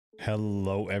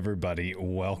Hello everybody,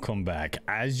 welcome back.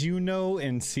 As you know,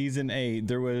 in season 8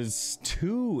 there was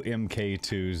 2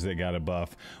 MK2s that got a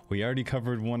buff. We already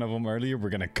covered one of them earlier. We're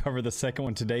gonna cover the second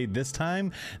one today. This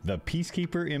time the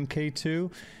Peacekeeper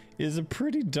MK2 is a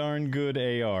pretty darn good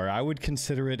AR. I would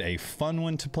consider it a fun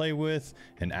one to play with,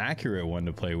 an accurate one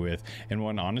to play with, and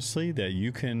one honestly that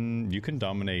you can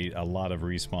dominate a lot of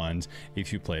respawns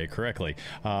if you play it correctly.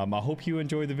 I hope you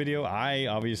enjoyed the video. I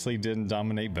obviously didn't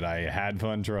dominate, but I had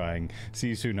fun trying. See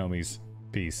you soon, homies.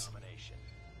 Peace. Domination.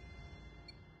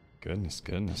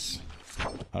 Goodness.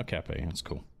 Okay, that's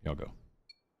cool. Y'all go.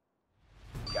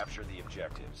 Capture the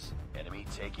objectives. Enemy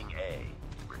taking A.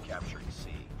 We're capturing C.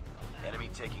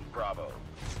 Enemy taking Bravo.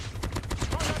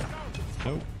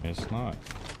 Nope, it's not.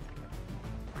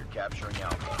 We're capturing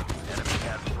Alpha. Enemy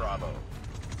has Bravo.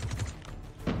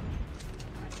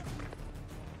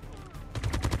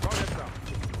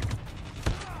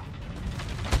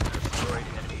 Destroyed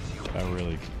enemy's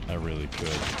UAV. I really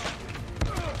could.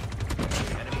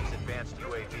 Enemy's advanced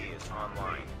UAV is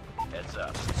online. Heads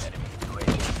up. Enemy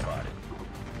UAV spotted.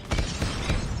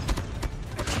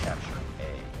 We're capturing A.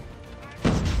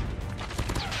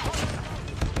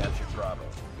 Capture Bravo.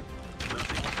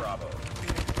 Losing Bravo.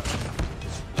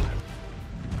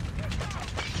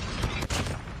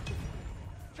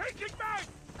 Taking back!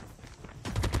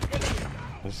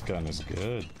 This gun is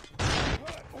good.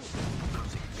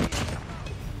 Losing B.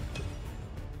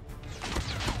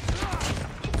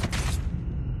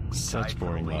 Such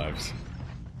boring lives.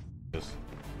 Yes.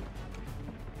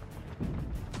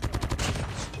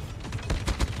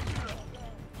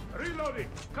 Reloading!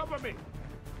 Cover me!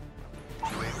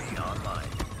 UAV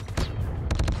online.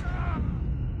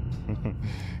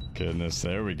 Goodness,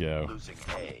 there we go. Losing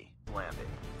A. Landed.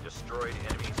 Destroyed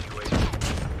enemy's UAV.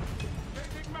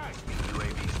 Taking back!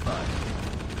 UAV spotted.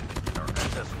 Our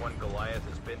SS-1 Goliath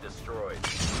has been destroyed.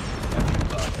 Capture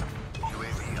Bravo.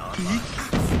 UAV online.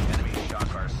 Enemy shock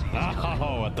RC.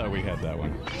 Oh, I thought we had that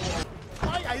one.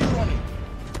 Why are you running?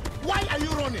 Why are you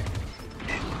running?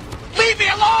 Leave me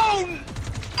alone!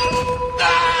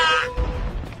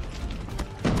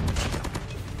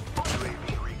 UAV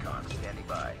recon standing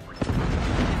by.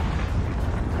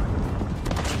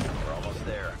 We're almost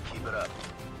there. Keep it up.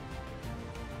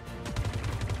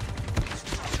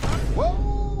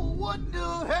 Whoa, what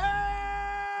the hell?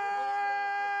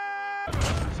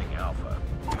 Losing Alpha.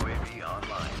 UAV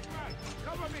online.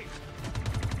 Cover me!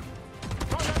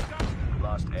 We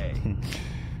lost A.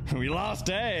 We lost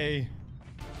A.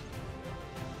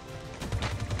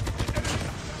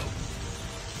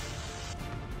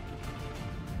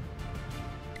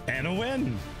 And a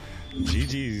win.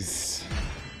 GG's.